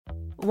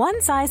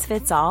One size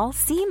fits all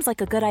seems like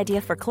a good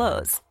idea for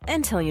clothes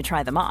until you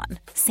try them on.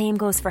 Same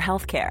goes for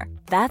healthcare.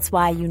 That's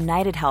why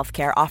United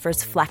Healthcare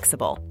offers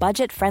flexible,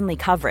 budget-friendly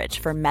coverage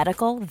for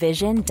medical,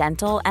 vision,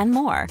 dental, and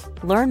more.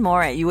 Learn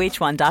more at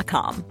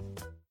uh1.com.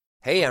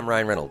 Hey, I'm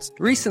Ryan Reynolds.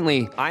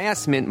 Recently, I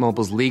asked Mint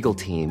Mobile's legal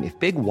team if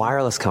big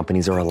wireless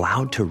companies are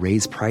allowed to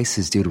raise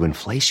prices due to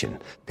inflation.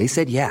 They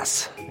said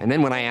yes. And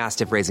then when I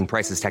asked if raising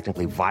prices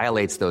technically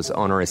violates those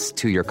onerous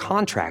two-year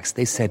contracts,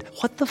 they said,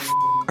 "What the f***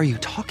 are you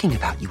talking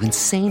about, you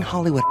insane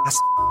Hollywood ass?"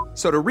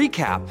 So to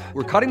recap,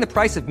 we're cutting the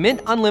price of Mint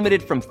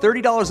Unlimited from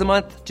 $30 a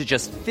month to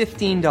just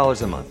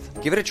 $15 a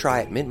month. Give it a try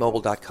at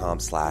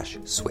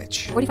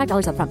mintmobile.com/switch.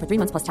 $45 up front for 3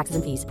 months plus taxes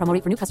and fees. Promo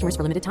rate for new customers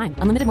for limited time.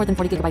 Unlimited more than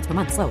 40 gigabytes per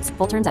month. Slows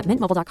full terms at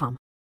mintmobile.com.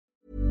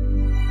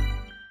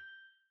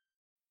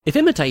 If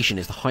imitation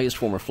is the highest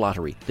form of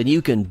flattery, then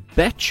you can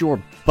bet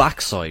your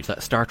backside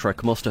that Star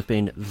Trek must have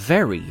been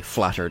very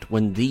flattered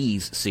when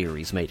these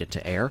series made it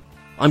to air.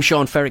 I'm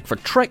Sean Ferrick for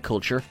Trek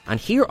Culture, and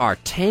here are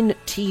 10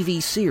 TV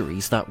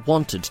series that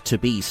wanted to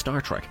be Star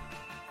Trek.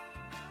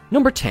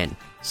 Number 10,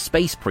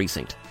 Space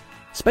Precinct.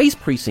 Space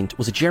Precinct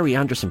was a Jerry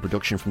Anderson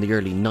production from the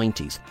early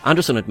 90s.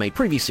 Anderson had made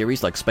previous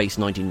series like Space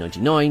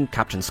 1999,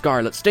 Captain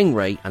Scarlet,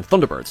 Stingray, and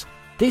Thunderbirds.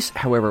 This,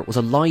 however, was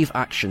a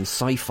live-action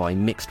sci-fi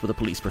mixed with a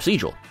police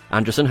procedural.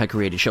 Anderson had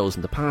created shows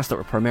in the past that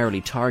were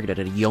primarily targeted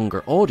at a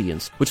younger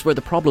audience, which is where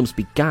the problems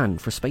began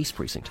for Space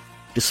Precinct.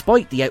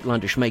 Despite the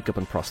outlandish makeup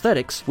and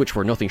prosthetics, which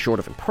were nothing short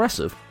of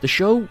impressive, the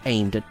show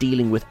aimed at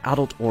dealing with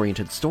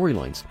adult-oriented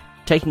storylines.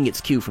 Taking its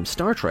cue from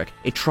Star Trek,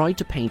 it tried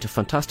to paint a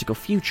fantastical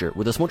future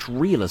with as much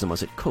realism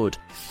as it could,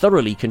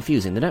 thoroughly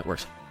confusing the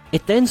networks.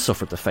 It then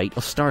suffered the fate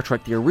of Star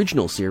Trek the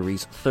original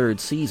series' third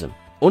season.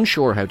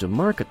 Unsure how to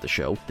market the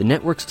show, the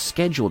networks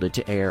scheduled it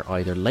to air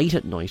either late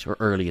at night or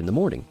early in the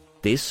morning.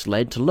 This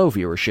led to low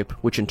viewership,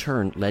 which in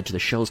turn led to the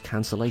show's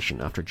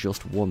cancellation after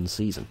just one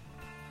season.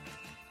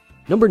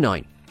 Number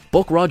 9.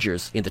 Buck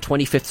Rogers in the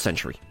 25th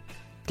Century.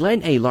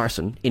 Glenn A.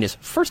 Larson, in his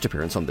first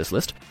appearance on this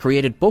list,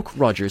 created Buck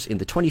Rogers in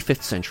the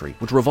 25th Century,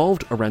 which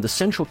revolved around the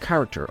central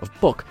character of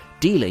Buck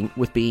dealing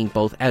with being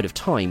both out of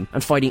time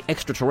and fighting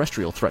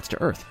extraterrestrial threats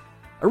to Earth.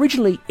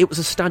 Originally, it was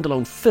a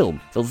standalone film,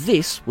 though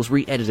this was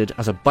re-edited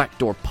as a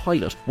backdoor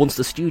pilot once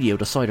the studio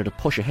decided to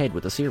push ahead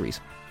with the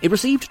series. It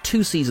received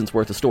 2 seasons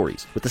worth of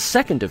stories, with the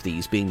second of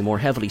these being the more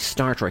heavily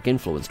Star Trek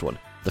influenced one.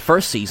 The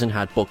first season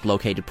had Buck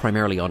located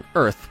primarily on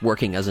Earth,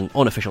 working as an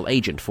unofficial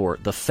agent for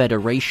the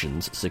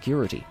Federation's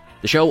security.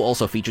 The show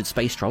also featured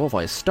space travel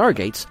via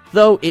Stargates,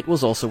 though it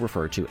was also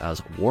referred to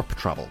as warp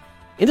travel.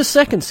 In the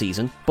second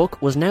season,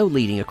 Buck was now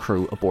leading a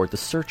crew aboard the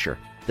Searcher.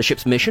 The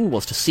ship's mission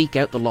was to seek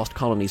out the lost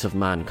colonies of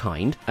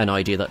mankind, an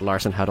idea that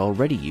Larson had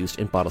already used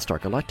in Battlestar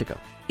Galactica.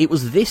 It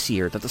was this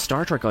year that the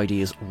Star Trek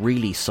ideas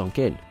really sunk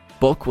in.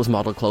 Buck was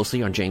modelled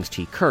closely on James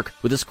T. Kirk,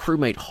 with his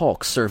crewmate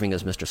Hawk serving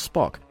as Mr.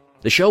 Spock.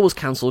 The show was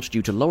cancelled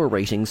due to lower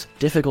ratings,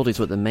 difficulties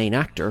with the main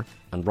actor,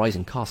 and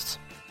rising costs.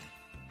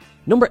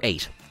 Number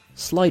 8.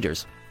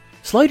 Sliders.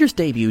 Sliders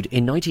debuted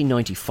in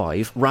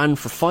 1995, ran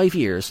for 5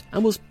 years,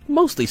 and was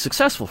mostly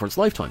successful for its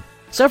lifetime.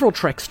 Several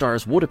Trek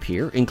stars would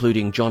appear,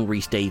 including John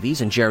Rhys-Davies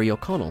and Jerry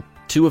O'Connell,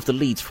 2 of the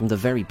leads from the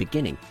very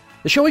beginning.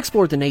 The show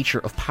explored the nature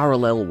of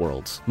parallel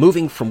worlds,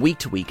 moving from week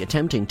to week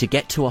attempting to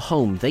get to a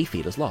home they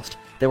feel is lost.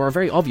 There are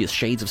very obvious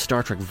shades of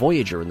Star Trek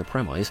Voyager in the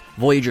premise.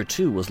 Voyager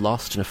 2 was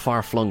lost in a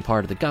far-flung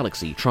part of the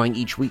galaxy, trying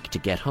each week to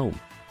get home.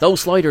 Though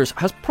Sliders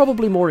has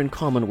probably more in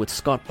common with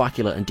Scott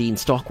Bakula and Dean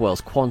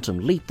Stockwell's Quantum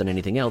Leap than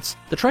anything else,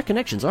 the Trek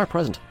connections are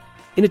present.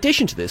 In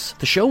addition to this,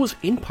 the show was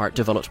in part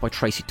developed by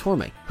Tracy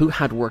Torme, who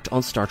had worked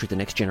on Star Trek The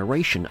Next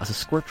Generation as a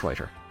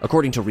scriptwriter.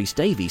 According to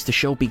Rhys-Davies, the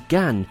show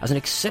began as an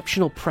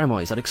exceptional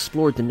premise that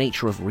explored the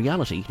nature of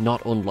reality,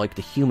 not unlike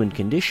the human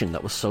condition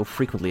that was so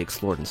frequently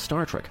explored in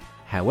Star Trek.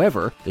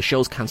 However, the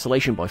show's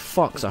cancellation by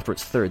Fox after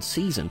its third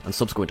season and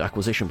subsequent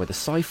acquisition by the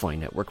Sci-Fi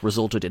Network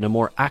resulted in a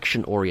more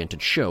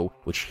action-oriented show,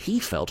 which he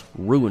felt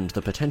ruined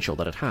the potential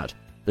that it had.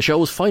 The show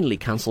was finally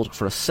cancelled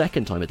for a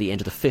second time at the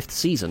end of the 5th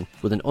season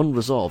with an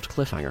unresolved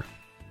cliffhanger.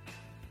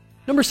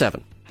 Number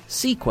 7.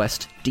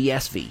 Sequest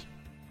DSV.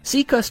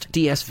 Sequest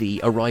DSV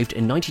arrived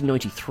in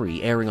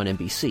 1993, airing on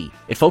NBC.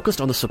 It focused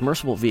on the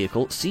submersible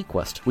vehicle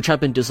Sequest, which had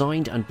been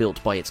designed and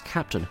built by its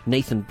captain,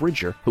 Nathan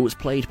Bridger, who was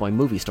played by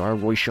movie star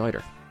Roy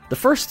Scheider. The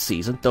first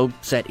season, though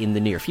set in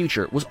the near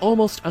future, was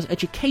almost as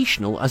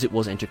educational as it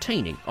was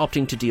entertaining,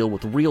 opting to deal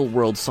with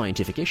real-world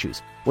scientific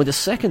issues. When the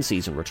second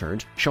season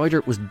returned,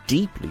 Scheider was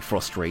deeply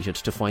frustrated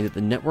to find that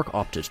the network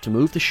opted to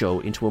move the show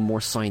into a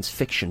more science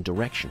fiction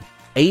direction.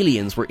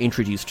 Aliens were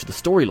introduced to the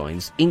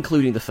storylines,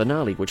 including the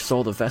finale, which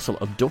saw the vessel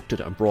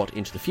abducted and brought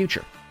into the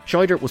future.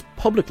 Scheider was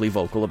publicly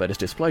vocal about his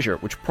displeasure,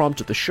 which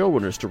prompted the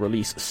showrunners to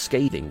release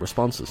scathing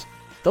responses.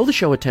 Though the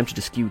show attempted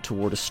to skew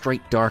toward a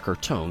straight darker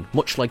tone,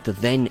 much like the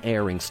then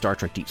airing Star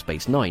Trek Deep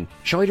Space Nine,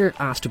 Scheider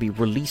asked to be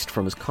released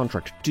from his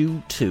contract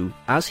due to,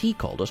 as he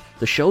called it,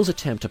 the show's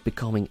attempt at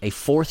becoming a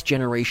 4th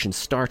generation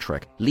Star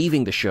Trek,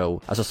 leaving the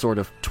show as a sort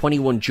of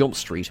 21 Jump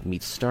Street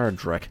meets Star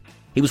Trek.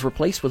 He was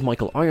replaced with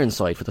Michael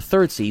Ironside for the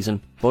 3rd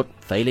season, but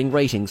failing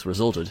ratings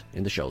resulted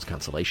in the show's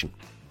cancellation.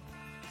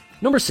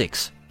 Number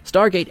 6.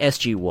 Stargate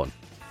SG-1.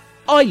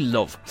 I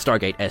love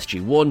Stargate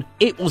SG-1.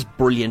 It was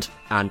brilliant,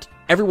 and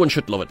everyone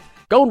should love it.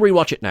 Go and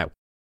rewatch it now.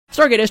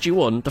 Stargate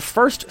SG-1, the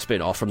first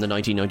spin-off from the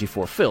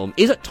 1994 film,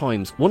 is at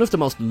times one of the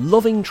most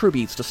loving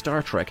tributes to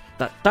Star Trek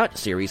that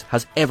series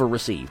has ever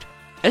received.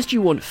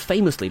 SG-1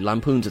 famously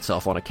lampoons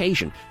itself on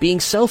occasion,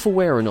 being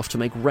self-aware enough to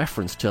make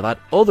reference to that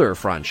other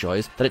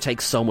franchise that it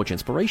takes so much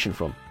inspiration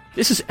from.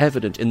 This is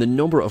evident in the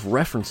number of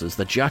references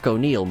that Jack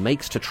O'Neill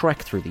makes to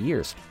Trek through the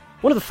years.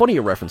 One of the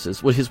funnier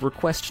references was his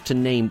request to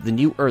name the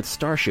New Earth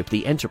starship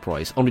the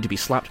Enterprise, only to be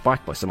slapped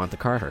back by Samantha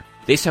Carter.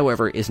 This,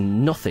 however, is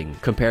nothing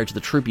compared to the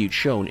tribute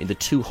shown in the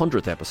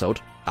 200th episode,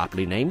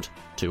 aptly named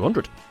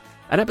 200.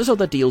 An episode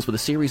that deals with a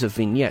series of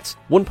vignettes,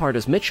 one part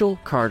as Mitchell,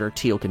 Carter,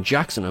 Teal'c and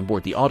Jackson on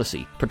board the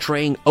Odyssey,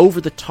 portraying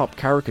over-the-top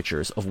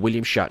caricatures of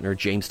William Shatner,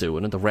 James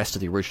Doohan and the rest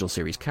of the original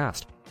series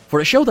cast. For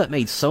a show that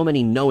made so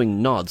many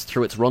knowing nods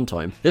through its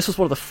runtime, this was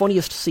one of the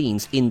funniest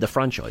scenes in the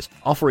franchise,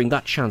 offering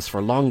that chance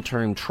for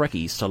long-term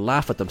Trekkies to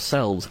laugh at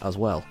themselves as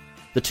well.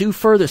 The two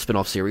further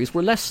spin-off series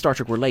were less Star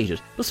Trek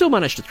related, but still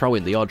managed to throw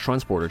in the odd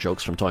transporter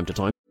jokes from time to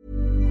time.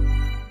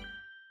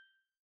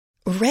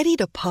 Ready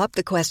to pop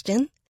the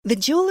question? The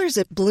jewelers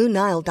at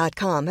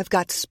BlueNile.com have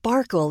got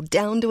sparkle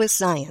down to a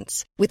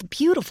science with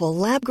beautiful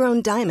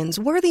lab-grown diamonds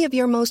worthy of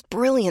your most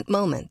brilliant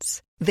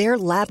moments. Their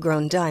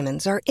lab-grown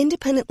diamonds are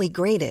independently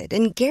graded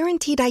and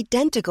guaranteed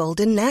identical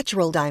to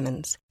natural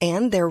diamonds,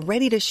 and they're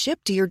ready to ship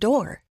to your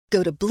door.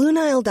 Go to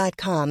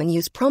BlueNile.com and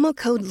use promo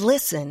code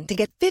LISTEN to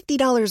get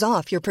 $50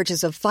 off your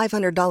purchase of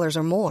 $500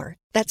 or more.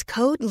 That's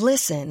code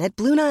LISTEN at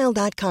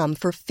BlueNile.com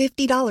for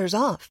 $50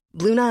 off.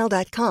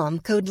 BlueNile.com,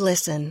 code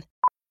LISTEN.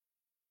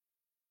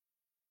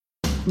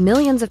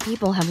 Millions of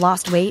people have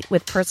lost weight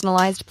with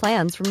personalized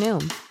plans from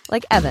Noom.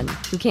 Like Evan,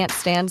 who can't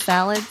stand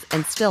salads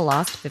and still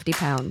lost 50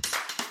 pounds.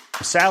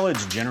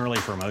 Salads generally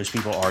for most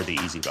people are the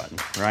easy button,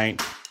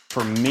 right?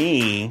 For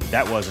me,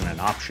 that wasn't an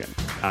option.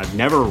 I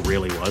never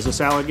really was a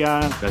salad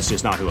guy. That's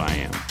just not who I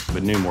am.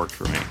 But Noom worked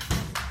for me.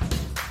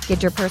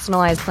 Get your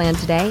personalized plan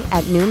today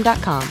at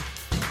Noom.com.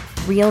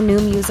 Real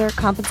Noom user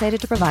compensated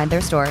to provide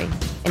their story.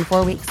 In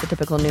 4 weeks, the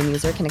typical Noom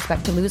user can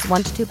expect to lose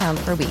 1 to 2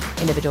 pounds per week.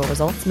 Individual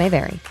results may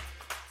vary.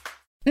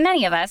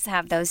 Many of us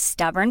have those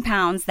stubborn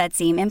pounds that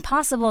seem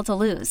impossible to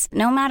lose,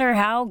 no matter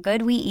how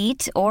good we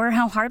eat or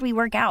how hard we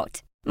work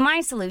out. My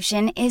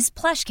solution is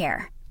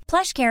PlushCare.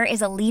 PlushCare is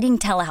a leading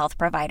telehealth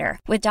provider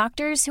with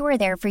doctors who are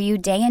there for you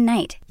day and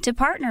night to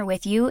partner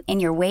with you in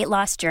your weight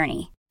loss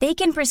journey. They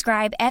can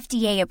prescribe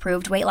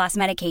FDA-approved weight loss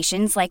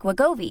medications like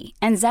Wegovy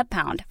and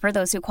Zepbound for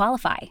those who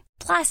qualify.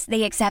 Plus,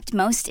 they accept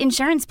most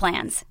insurance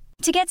plans.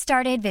 To get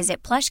started,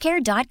 visit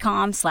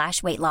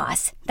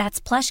plushcare.com/weightloss.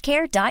 That's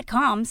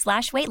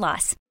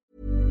plushcare.com/weightloss.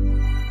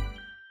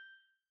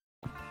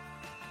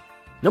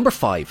 Number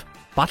 5.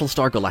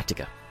 Battlestar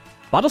Galactica.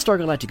 Battlestar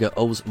Galactica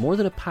owes more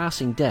than a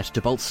passing debt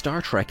to both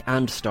Star Trek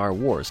and Star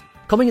Wars.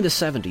 Coming in the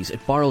 70s,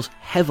 it borrows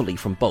heavily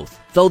from both,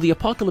 though the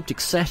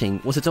apocalyptic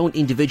setting was its own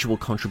individual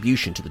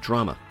contribution to the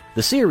drama.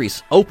 The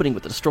series, opening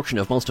with the destruction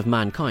of most of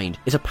mankind,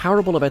 is a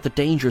parable about the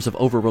dangers of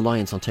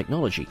over-reliance on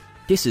technology.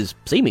 This is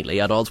seemingly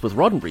at odds with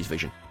Roddenberry's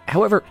vision.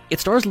 However, it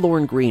stars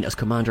Lorne Greene as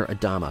Commander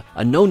Adama,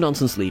 a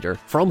no-nonsense leader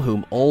from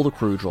whom all the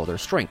crew draw their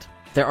strength.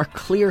 There are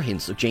clear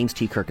hints of James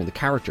T. Kirk in the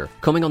character,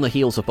 coming on the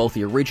heels of both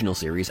the original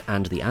series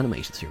and the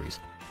animated series.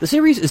 The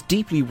series is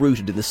deeply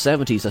rooted in the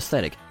 70s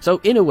aesthetic,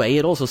 so in a way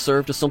it also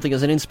served as something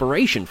as an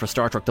inspiration for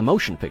Star Trek the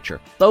Motion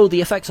Picture, though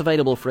the effects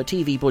available for a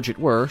TV budget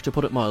were, to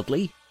put it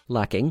mildly,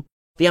 lacking.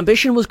 The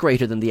ambition was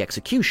greater than the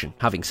execution.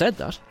 Having said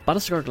that,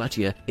 Battlestar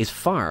Galactica is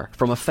far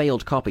from a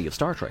failed copy of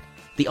Star Trek.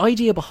 The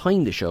idea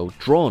behind the show,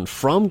 drawn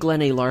from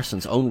Glenn A.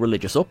 Larson's own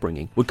religious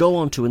upbringing, would go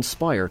on to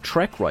inspire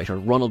Trek writer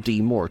Ronald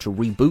D. Moore to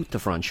reboot the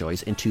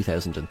franchise in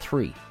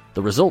 2003.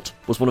 The result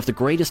was one of the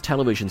greatest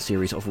television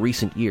series of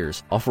recent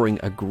years, offering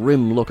a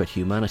grim look at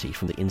humanity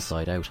from the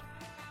inside out.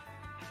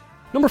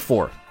 Number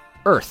 4.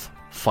 Earth,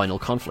 Final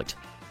Conflict.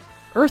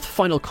 Earth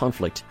Final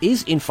Conflict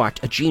is in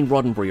fact a Gene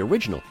Roddenberry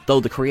original, though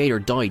the creator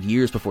died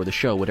years before the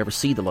show would ever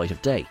see the light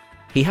of day.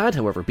 He had,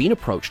 however, been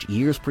approached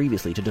years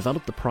previously to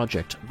develop the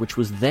project, which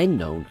was then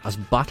known as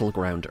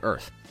Battleground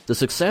Earth. The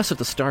success of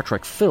the Star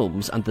Trek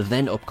films and the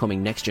then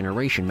upcoming Next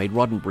Generation made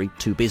Roddenberry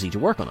too busy to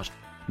work on it.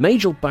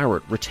 Majel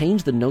Barrett retained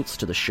the notes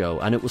to the show,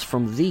 and it was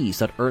from these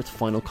that Earth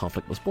Final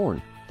Conflict was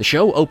born. The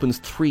show opens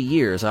 3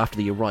 years after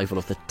the arrival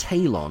of the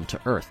Talon to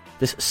Earth.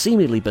 This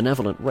seemingly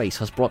benevolent race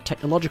has brought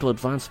technological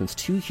advancements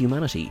to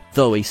humanity,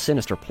 though a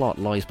sinister plot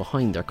lies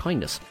behind their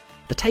kindness.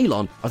 The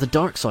Talon are the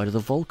dark side of the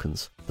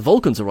Vulcans. The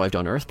Vulcans arrived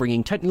on Earth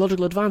bringing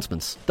technological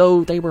advancements,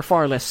 though they were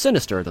far less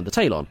sinister than the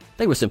Talon.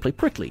 They were simply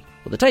prickly,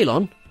 but the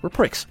Talon were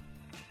pricks.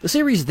 The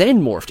series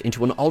then morphed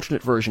into an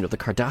alternate version of the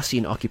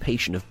Cardassian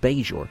occupation of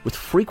Bajor, with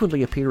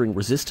frequently appearing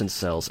resistance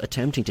cells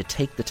attempting to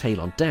take the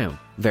Talon down.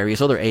 Various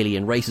other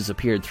alien races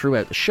appeared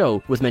throughout the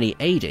show, with many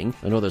aiding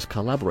and others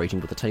collaborating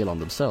with the Talon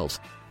themselves.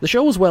 The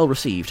show was well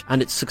received,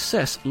 and its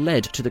success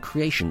led to the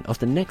creation of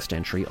the next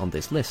entry on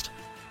this list.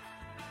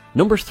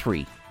 Number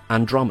 3.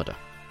 Andromeda.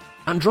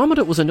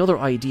 Andromeda was another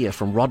idea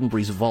from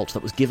Roddenberry's vault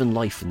that was given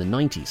life in the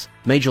 90s.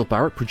 Majel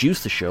Barrett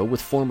produced the show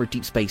with former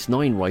Deep Space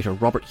Nine writer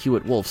Robert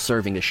Hewitt Wolfe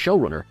serving as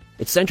showrunner.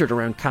 It centred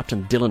around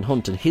Captain Dylan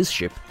Hunt and his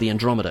ship, the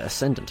Andromeda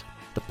Ascendant.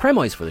 The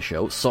premise for the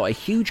show saw a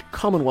huge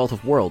commonwealth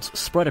of worlds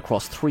spread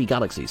across 3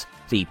 galaxies.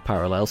 The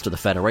parallels to the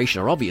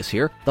Federation are obvious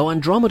here, though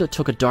Andromeda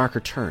took a darker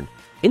turn.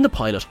 In the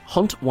pilot,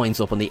 Hunt winds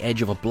up on the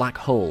edge of a black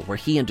hole where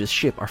he and his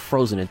ship are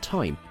frozen in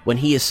time. When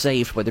he is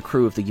saved by the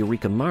crew of the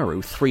Eureka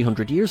Maru,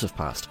 300 years have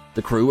passed.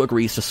 The crew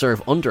agrees to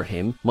serve under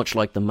him, much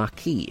like the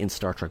Maquis in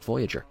Star Trek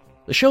Voyager.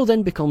 The show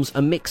then becomes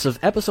a mix of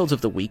episodes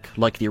of the week,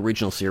 like the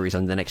original series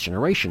and The Next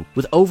Generation,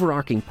 with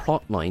overarching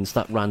plot lines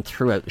that ran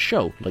throughout the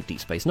show, like Deep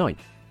Space Nine.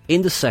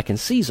 In the second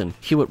season,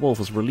 Hewitt Wolfe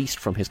was released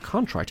from his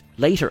contract,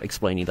 later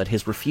explaining that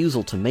his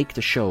refusal to make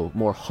the show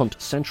more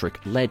Hunt-centric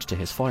led to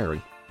his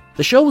firing.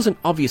 The show was an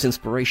obvious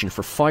inspiration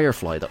for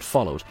Firefly that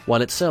followed,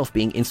 while itself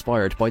being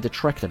inspired by the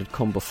Trek that had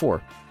come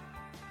before.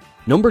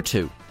 Number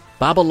 2.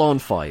 Babylon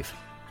 5.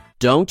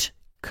 Don't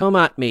come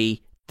at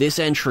me. This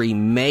entry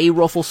may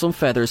ruffle some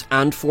feathers,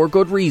 and for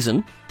good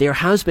reason. There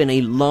has been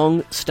a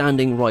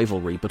long-standing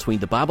rivalry between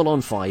the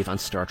Babylon 5 and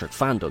Star Trek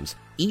fandoms.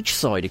 Each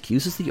side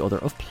accuses the other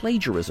of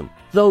plagiarism,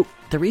 though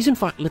there is in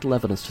fact little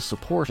evidence to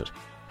support it.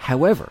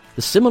 However,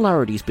 the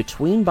similarities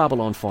between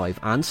Babylon 5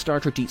 and Star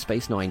Trek Deep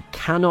Space Nine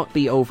cannot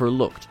be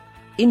overlooked.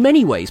 In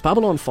many ways,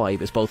 Babylon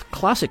 5 is both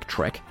classic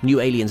Trek, new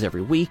aliens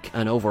every week,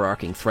 an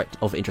overarching threat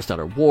of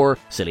interstellar war,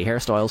 silly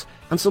hairstyles,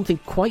 and something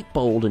quite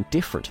bold and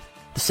different.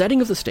 The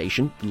setting of the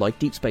station, like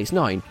Deep Space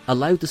Nine,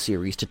 allowed the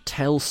series to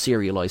tell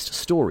serialized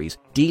stories,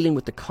 dealing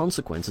with the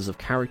consequences of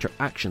character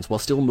actions while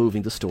still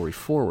moving the story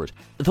forward.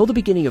 Though the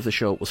beginning of the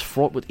show was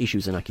fraught with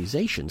issues and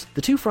accusations,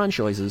 the two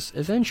franchises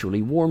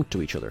eventually warmed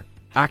to each other.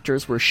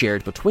 Actors were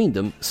shared between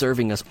them,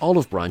 serving as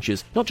olive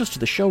branches not just to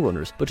the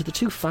showrunners, but to the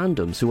two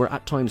fandoms who were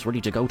at times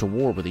ready to go to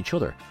war with each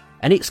other.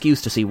 Any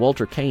excuse to see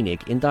Walter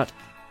Koenig in that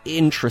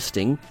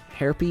interesting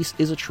hairpiece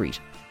is a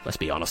treat, let's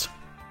be honest.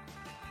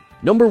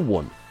 Number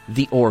 1.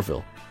 The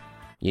Orville.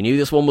 You knew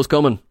this one was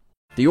coming.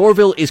 The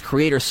Orville is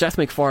creator Seth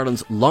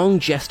MacFarlane's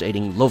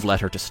long-gestating love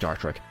letter to Star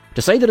Trek.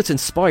 To say that it's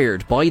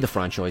inspired by the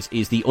franchise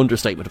is the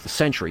understatement of the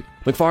century.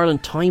 MacFarlane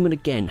time and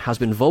again has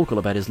been vocal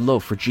about his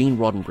love for Gene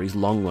Roddenberry's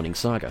long-running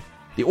saga.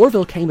 The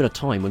Orville came at a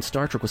time when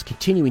Star Trek was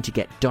continuing to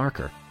get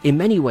darker. In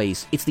many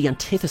ways, it's the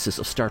antithesis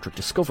of Star Trek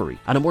Discovery,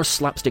 and a more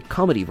slapstick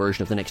comedy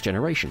version of The Next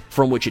Generation,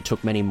 from which it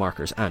took many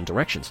markers and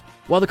directions.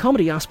 While the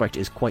comedy aspect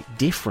is quite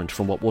different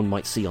from what one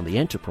might see on the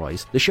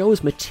Enterprise, the show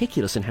is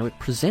meticulous in how it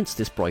presents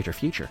this brighter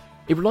future.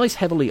 It relies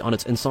heavily on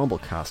its ensemble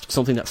cast,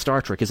 something that Star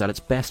Trek is at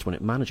its best when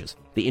it manages.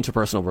 The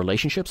interpersonal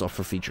relationships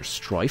offer feature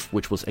strife,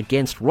 which was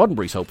against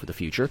Roddenberry's hope for the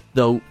future,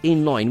 though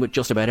in line with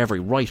just about every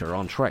writer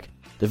on Trek.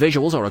 The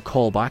visuals are a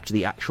callback to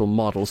the actual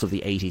models of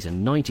the 80s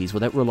and 90s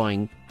without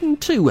relying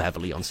too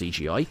heavily on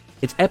CGI.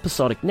 Its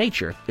episodic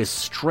nature is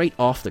straight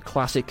off the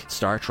classic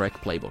Star Trek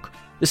playbook.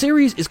 The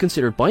series is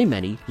considered by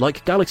many,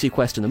 like Galaxy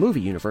Quest in the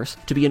movie universe,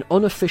 to be an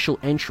unofficial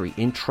entry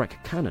in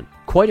Trek canon.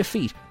 Quite a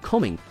feat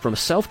coming from a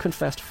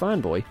self-confessed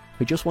fanboy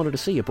who just wanted to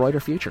see a brighter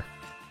future.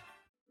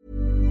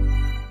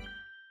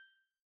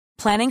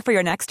 Planning for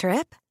your next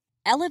trip?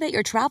 Elevate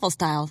your travel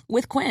style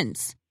with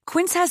Quince.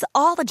 Quince has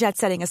all the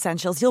jet-setting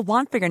essentials you'll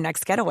want for your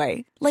next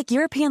getaway, like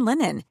European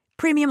linen,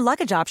 premium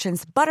luggage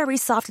options, buttery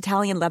soft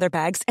Italian leather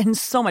bags, and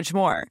so much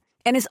more.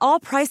 And is all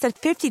priced at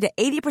 50 to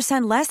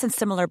 80% less than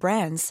similar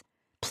brands.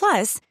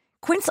 Plus,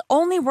 Quince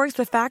only works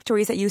with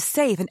factories that use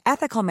safe and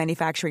ethical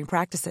manufacturing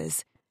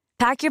practices.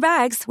 Pack your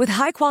bags with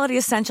high-quality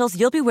essentials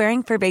you'll be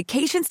wearing for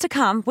vacations to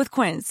come with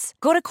Quince.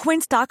 Go to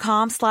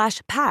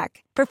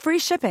quince.com/pack for free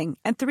shipping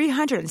and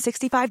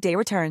 365-day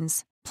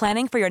returns.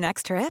 Planning for your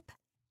next trip?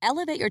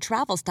 Elevate your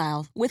travel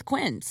style with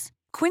Quince.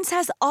 Quince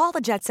has all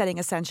the jet-setting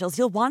essentials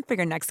you'll want for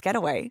your next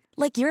getaway,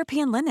 like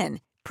European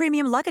linen,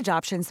 premium luggage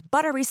options,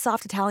 buttery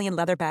soft Italian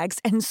leather bags,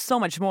 and so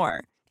much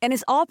more. And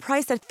is all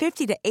priced at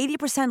 50 to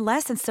 80%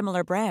 less than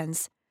similar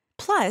brands.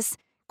 Plus,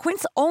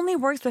 Quince only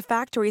works with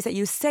factories that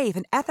use safe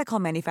and ethical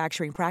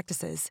manufacturing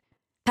practices.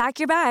 Pack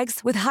your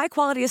bags with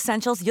high-quality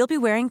essentials you'll be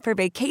wearing for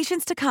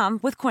vacations to come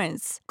with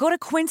Quince. Go to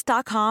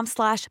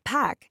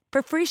quince.com/pack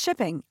for free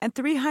shipping and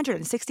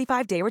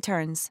 365-day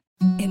returns.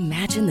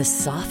 Imagine the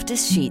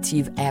softest sheets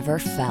you've ever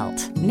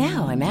felt.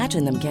 Now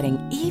imagine them getting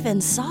even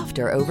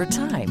softer over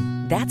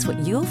time. That's what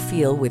you'll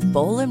feel with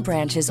Boll &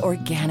 Branch's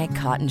organic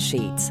cotton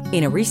sheets.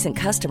 In a recent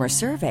customer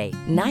survey,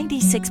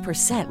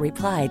 96%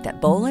 replied that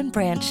Boll &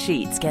 Branch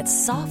sheets get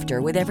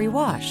softer with every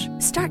wash.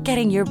 Start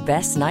getting your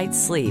best night's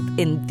sleep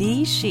in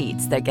these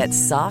sheets that get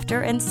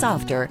softer and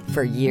softer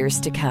for years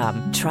to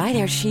come. Try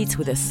their sheets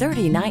with a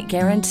 30-night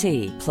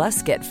guarantee.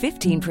 Plus, get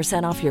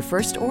 15% off your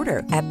first order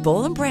at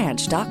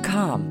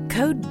bollandbranch.com.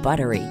 Code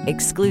BUTTERY.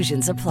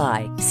 Exclusions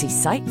apply. See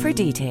site for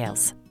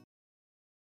details.